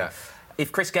Cup anyway. Yeah.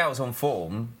 If Chris Gale's on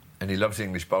form... And he loves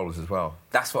English bowlers as well.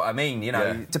 That's what I mean,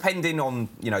 depending on,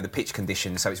 the pitch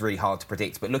conditions, so it's really hard to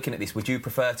predict. But looking at this, would you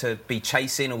prefer to be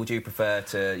chasing or would you prefer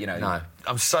to, No.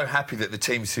 I'm so happy that the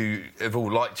teams who have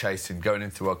all liked chasing going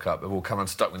into the World Cup have all come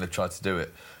unstuck when they've tried to do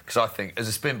it. Because I think, as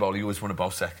a spin bowler, you always want to bowl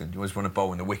second. You always want to bowl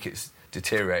when the wickets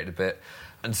deteriorate a bit.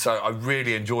 And so I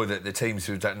really enjoy that the teams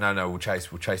who don't, we'll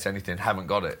chase anything, haven't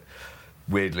got it,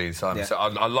 weirdly. So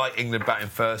I like England batting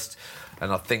first,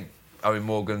 and I think Owen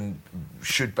Morgan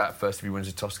should bat first if he wins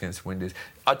a toss against the Windies.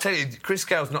 I tell you, Chris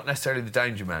Gale's not necessarily the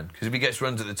danger man, because if he gets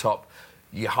runs at the top,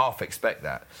 you half expect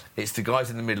that. It's the guys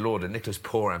in the middle order, Nicholas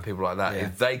Poor and people like that. Yeah.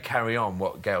 If they carry on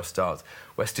what Gale starts,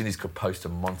 West Indies could post a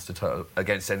monster total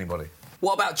against anybody.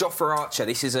 What about Jofra Archer?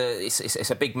 This is it's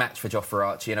a big match for Jofra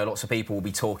Archer. Lots of people will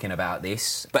be talking about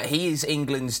this. But he is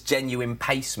England's genuine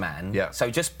pace man. Yeah. So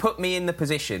just put me in the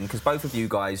position, because both of you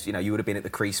guys, you would have been at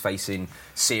the crease facing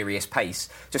serious pace.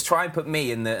 Just try and put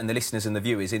me and the listeners and the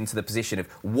viewers into the position of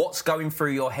what's going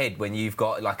through your head when you've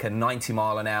got like a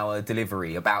 90-mile-an-hour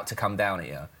delivery about to come down at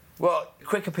you. Well, the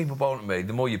quicker people bowl at me,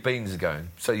 the more your beans are going.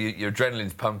 So your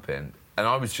adrenaline's pumping. And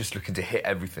I was just looking to hit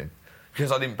everything.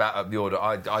 Because I didn't bat up the order,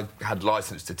 I had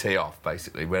licence to tee off,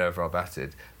 basically, wherever I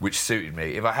batted, which suited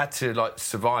me. If I had to,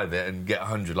 survive it and get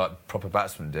 100 like proper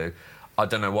batsmen do, I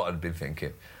don't know what I'd been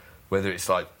thinking. Whether it's,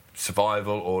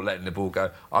 survival or letting the ball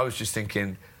go. I was just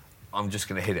thinking, I'm just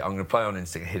going to hit it. I'm going to play on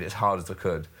instinct and hit it as hard as I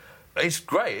could. It's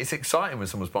great. It's exciting when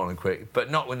someone's bowling quick, but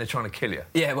not when they're trying to kill you.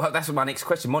 Yeah, well, that's my next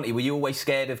question. Monty, were you always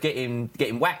scared of getting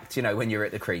whacked, when you're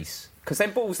at the crease? Because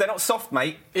them balls, they're not soft,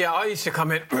 mate. Yeah, I used to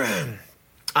come in...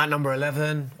 at number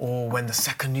 11, or when the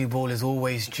second new ball is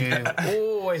always due.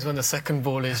 Always when the second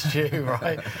ball is due,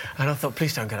 right? And I thought,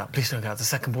 please don't get out, the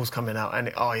second ball's coming out, and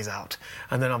he's out.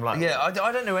 And then I'm like... Yeah,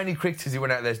 I don't know any cricketers who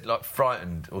went out there,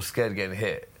 frightened or scared of getting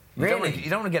hit. Really? You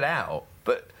don't want to get out,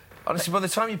 but... Honestly, by the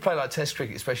time you play Test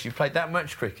cricket, especially, you've played that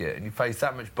much cricket and you face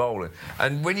that much bowling.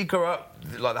 And when you grow up,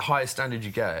 the higher standard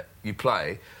you get, you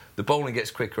play, the bowling gets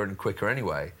quicker and quicker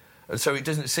anyway. And so it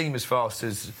doesn't seem as fast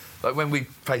as... Like, when we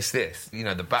face this, you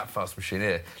know, the bat fast machine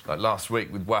here, like last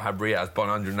week with Wahab Riaz,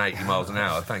 180 miles an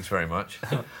hour, thanks very much.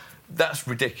 That's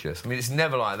ridiculous. I mean, it's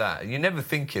never like that. You're never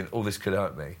thinking, oh, this could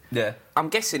hurt me. Yeah. I'm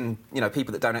guessing, you know,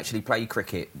 people that don't actually play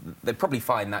cricket, they probably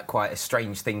find that quite a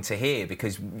strange thing to hear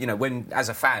because, you know, when, as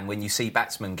a fan, when you see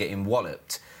batsmen getting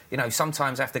walloped, you know,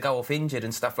 sometimes have to go off injured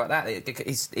and stuff like that.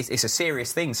 It's a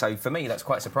serious thing. So for me, that's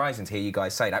quite surprising to hear you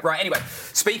guys say that. Right, anyway,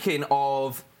 speaking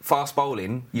of fast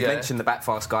bowling, you mentioned the bat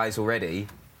fast guys already.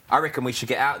 I reckon we should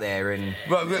get out there and.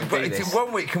 But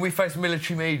 1 week, can we face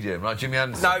military medium like Jimmy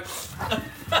Anderson? No.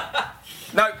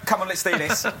 No, come on, let's do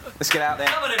this. Let's get out there.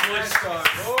 Come on,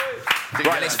 boys.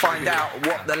 Right, let's find out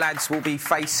what the lads will be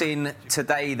facing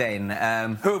today then.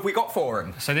 Who have we got for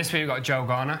them? So this week we've got Joel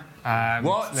Garner.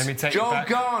 What? Let me take Joel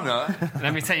Garner?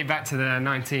 Let me take you back to the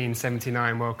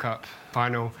 1979 World Cup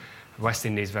final, West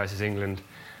Indies versus England.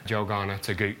 Joel Garner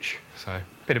to Gooch. So,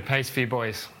 bit of pace for you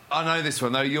boys. I know this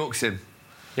one, though. York's in.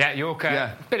 Yeah, Yorker.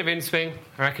 Yeah. Bit of in-swing.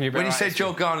 I reckon you'll be When you right said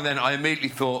Joel Garner, then I immediately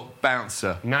thought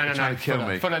bouncer. No. Trying to kill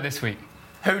me. Fuller this week.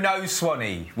 Who knows,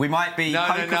 Swanee? We might be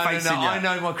poker facing you. I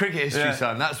know my cricket history,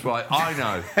 son. That's right. I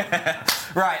know.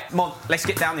 Right, Mon, let's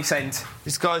get down this end.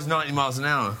 This guy's 90 miles an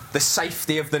hour. The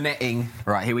safety of the netting.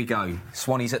 Right, here we go.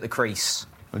 Swanee's at the crease.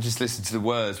 I'll just listen to the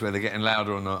words, whether they're getting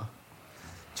louder or not.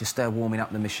 Just warming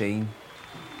up the machine.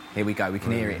 Here we go. We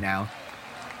can hear it now.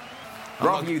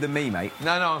 Rather you than me, mate.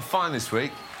 No, I'm fine this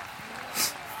week.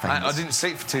 I didn't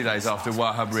sleep for 2 days after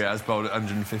Wahab Riaz bowled at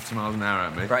 150 miles an hour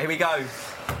at me. Right, here we go.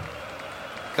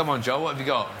 Come on, Joel, what have you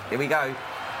got? Here we go.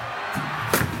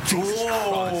 Jesus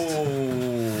Christ.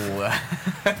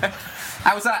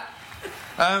 How was that?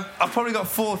 I've probably got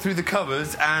 4 through the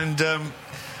covers and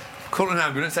call an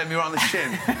ambulance, take me right on the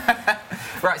shin.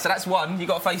 Right, so that's one. You've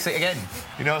got to face it again.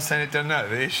 You know I was saying it done now,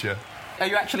 the issue. Are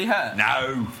you actually hurt?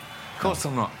 No. Of course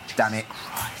I'm not. Damn it.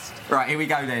 Right, here we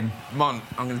go then. Mon,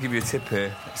 I'm going to give you a tip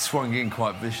here. It swung in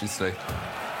quite viciously.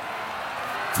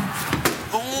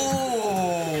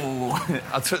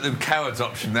 I took the coward's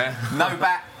option there. No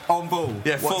bat on ball.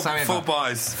 Yeah, full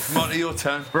buys. Monty, your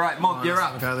turn. Right, Mon, you're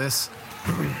up. Go this.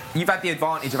 You've had the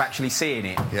advantage of actually seeing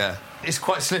it. Yeah. It's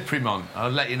quite slippery, Mon. I'll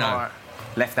let you know. All right.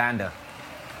 Left-hander.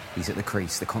 He's at the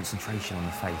crease. The concentration on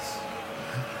the face.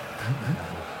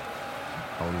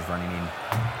 Bowler's running in.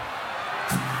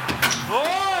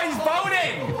 Oh, he's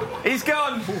bowling! He's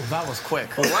gone. Ooh, that was quick.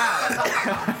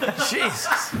 Wow.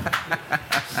 Jesus.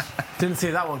 Didn't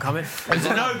see that one coming. It was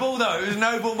a no ball, though. It was a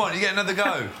no ball, Mon. You get another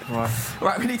go.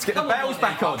 Right, we need to get the bells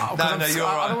back on. No, you're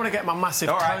all right. I don't want to get my massive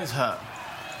toes hurt.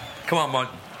 Come on, Mon.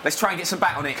 Let's try and get some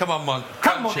bat on it. Come on, Mon.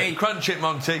 Come, Monty. Crunch it,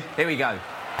 Monty. Here we go.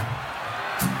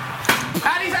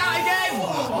 And he's out again!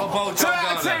 Oh, 2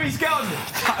 out of 2, he's gone!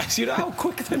 Guys, you know how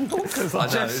quick the Yorkers are. I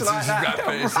know, this like is that.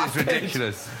 rapid. This is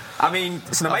ridiculous. I mean,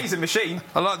 it's an amazing machine.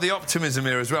 I like the optimism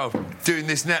here as well. Doing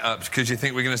this net ups because you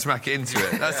think we're going to smack it into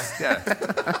it. That's, yeah.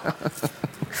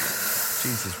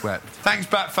 Jesus wept. Thanks,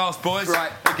 Bat Fast, boys.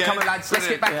 Right, again. come on, lads. Let's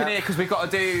get back in here because we've got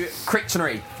to do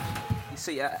Crictionary.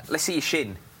 Let's see your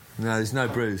shin. No, there's no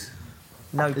bruise.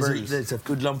 No bruise. There's a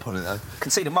good lump on it, though.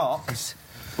 Can see the marks.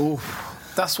 Ooh.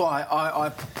 That's why I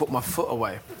put my foot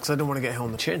away, because I didn't want to get hit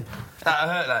on the chin. That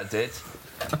hurt, that did.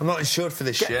 I'm not insured for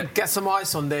this shit. Get some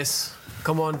ice on this.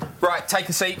 Come on. Right, take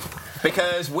a seat,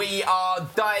 because we are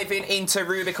diving into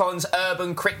Rubicon's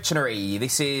Urban Crictionary.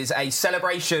 This is a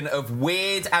celebration of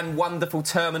weird and wonderful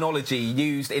terminology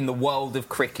used in the world of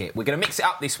cricket. We're going to mix it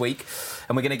up this week,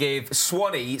 and we're going to give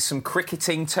Swanee some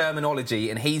cricketing terminology,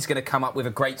 and he's going to come up with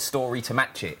a great story to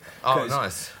match it. Oh,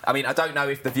 nice. I mean, I don't know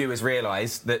if the viewers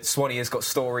realise that Swanee has got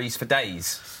stories for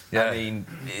days. Yeah. I mean,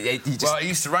 well, it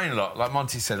used to rain a lot. Like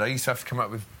Monty said, I used to have to come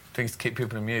up with things to keep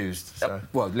people amused. So.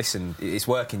 Well, listen, it's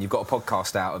working. You've got a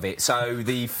podcast out of it. So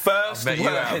the first I've met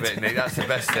word... you out of it, Nick. That's the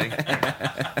best thing.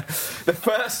 The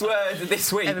first word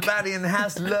this week... Everybody in the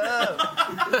house love.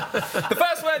 The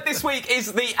first word this week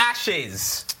is the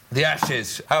Ashes. The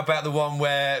Ashes. How about the one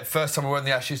where first time I won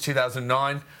the Ashes,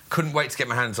 2009? Couldn't wait to get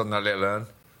my hands on that little urn.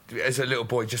 As a little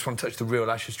boy, just want to touch the real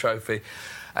Ashes trophy.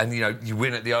 And, you know, you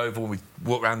win at the Oval and we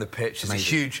walk around the pitch. There's a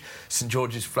huge St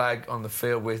George's flag on the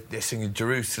field with they're singing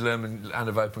Jerusalem and Land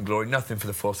of Hope and Glory. Nothing for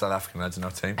the 4 South African lads in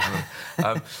our team.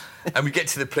 And we get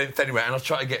to the plinth anyway, and I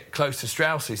try to get close to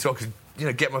Straussy so I could, you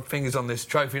know, get my fingers on this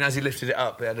trophy. And as he lifted it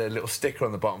up, it had a little sticker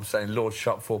on the bottom saying Lord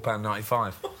Shop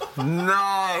 £4.95. No!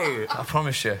 I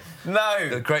promise you. No!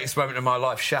 The greatest moment of my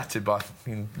life shattered by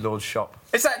Lord's Shop.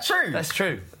 Is that true? That's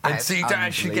true. And That's so you don't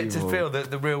actually get to feel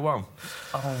the real one.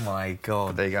 Oh, my God.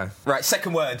 But there you go. Right,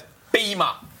 second word.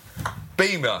 Beamer.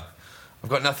 Beamer. I've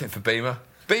got nothing for Beamer.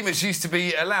 Beamers used to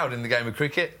be allowed in the game of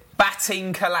cricket.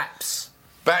 Batting collapse.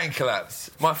 Batting collapse.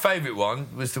 My favourite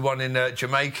one was the one in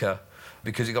Jamaica,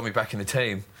 because it got me back in the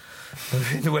team.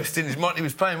 In the West Indies, Monty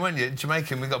was playing, weren't you? In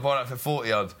Jamaica, and we got bowled out for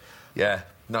 40 odd. Yeah,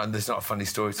 no, there's not a funny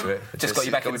story to it. Just got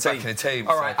you back in the team.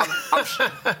 All right,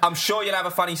 I'm sure you'll have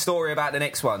a funny story about the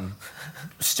next one.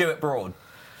 Stuart Broad.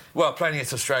 Well, playing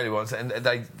against Australia once, and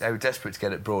they were desperate to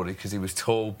get at Broadie because he was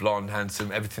tall, blonde,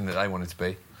 handsome, everything that they wanted to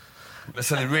be.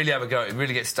 So they really have a go. He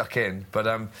really gets stuck in, but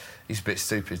he's a bit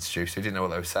stupid, Stu, so he didn't know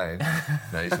what they were saying.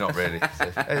 No, he's not really.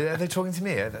 So, are they talking to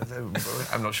me?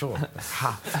 I'm not sure.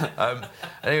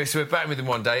 Anyway, so we're batting with him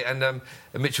one day, and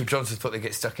Mitchell Johnson thought they'd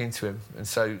get stuck into him, and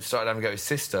so started having a go at his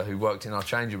sister, who worked in our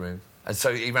changing room. And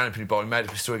so he ran up in the bowl and made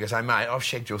up a story. He goes, "Hey, mate, I've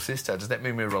shagged your sister. Does that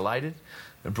mean we're related?"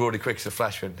 And Broadie, quick as a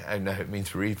flash, went, "Oh, no, it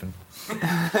means we're even."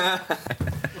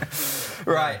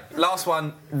 Right, last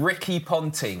one, Ricky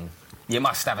Ponting. You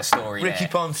must have a story Ricky there.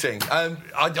 Ponting. I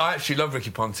actually love Ricky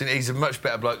Ponting. He's a much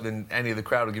better bloke than any of the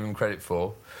crowd will give him credit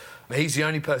for. He's the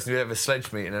only person who ever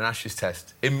sledged me in an Ashes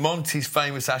test. In Monty's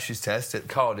famous Ashes test at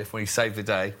Cardiff, when he saved the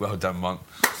day. Well done, Mont.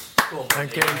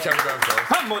 Thank you.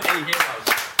 Come, Monty.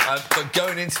 But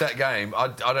going into that game,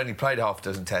 I'd only played half a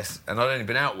dozen tests, and I'd only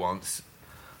been out once,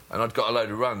 and I'd got a load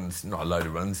of runs. Not a load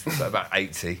of runs, but about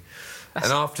 80. And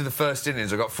after the first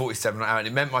innings, I got 47 out, and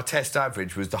it meant my test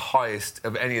average was the highest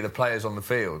of any of the players on the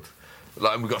field.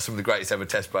 And we've got some of the greatest ever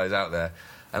test players out there.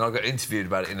 And I got interviewed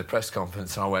about it in the press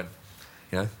conference, and I went,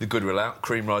 you know, the good will out,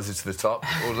 cream rises to the top,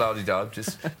 all la-di-da,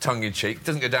 just tongue-in-cheek.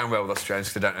 Doesn't go down well with Australians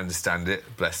because they don't understand it,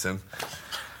 bless them.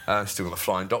 Still got the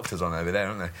flying doctors on over there,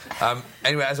 haven't they?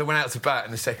 Anyway, as I went out to bat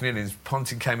in the second innings,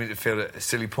 Ponting came into the field at a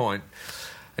silly point,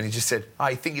 and he just said, "Oh,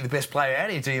 you think you're the best player out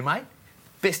here, do you, mate?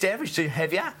 Best average, do you?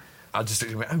 Have you?" I just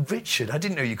looked at him and went, "Oh, Richard, I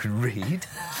didn't know you could read."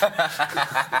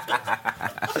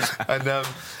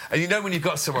 and you know when you've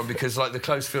got someone, because like the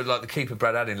close field, like the keeper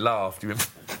Brad Addin laughed. He went,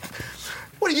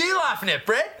 "What are you laughing at,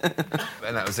 Brett?"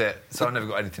 And that was it. So I never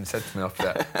got anything said to me after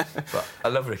that. But I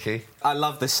love Ricky. I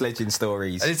love the sledging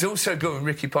stories. And it's also good when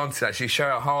Ricky Ponting actually show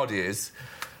how hard he is.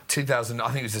 2000, I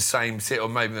think it was the same, or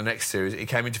maybe the next series, he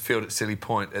came into field at Silly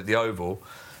Point at the Oval,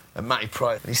 and Matty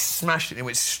Price, and he smashed it, and it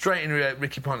went straight into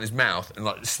Ricky Ponting's mouth and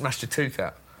like smashed a tooth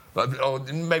out. Like, or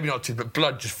maybe not a tooth, but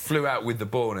blood just flew out with the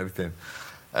ball and everything.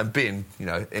 And being, you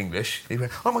know, English, he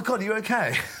went, "Oh my God, are you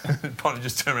okay?" And Ponting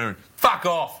just turned around and went, "Fuck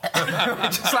off!"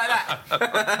 Just like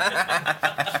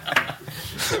that.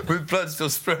 With blood still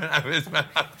spewing out of his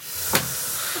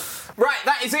mouth. Right,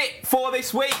 that is it for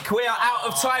this week. We are out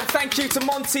of time. Thank you to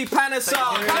Monty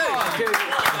Panesar.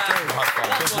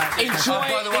 Enjoy.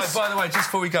 By the way, just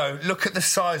before we go, look at the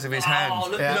size of his hands.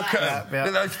 Look at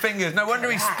those fingers. No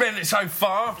wonder he spent it so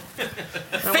far.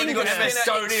 Fingers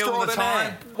Sony all the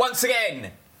time. Once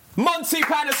again, Monty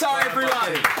Panesar,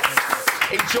 everyone.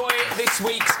 Enjoy this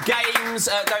week's games.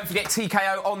 Don't forget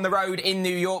TKO on the road in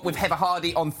New York with Heather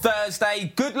Hardy on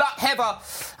Thursday. Good luck, Heather.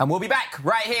 And we'll be back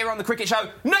right here on The Cricket Show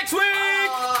next week.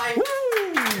 Bye.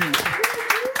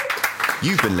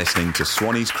 You've been listening to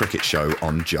Swanee's Cricket Show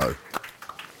on Joe,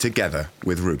 together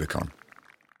with Rubicon.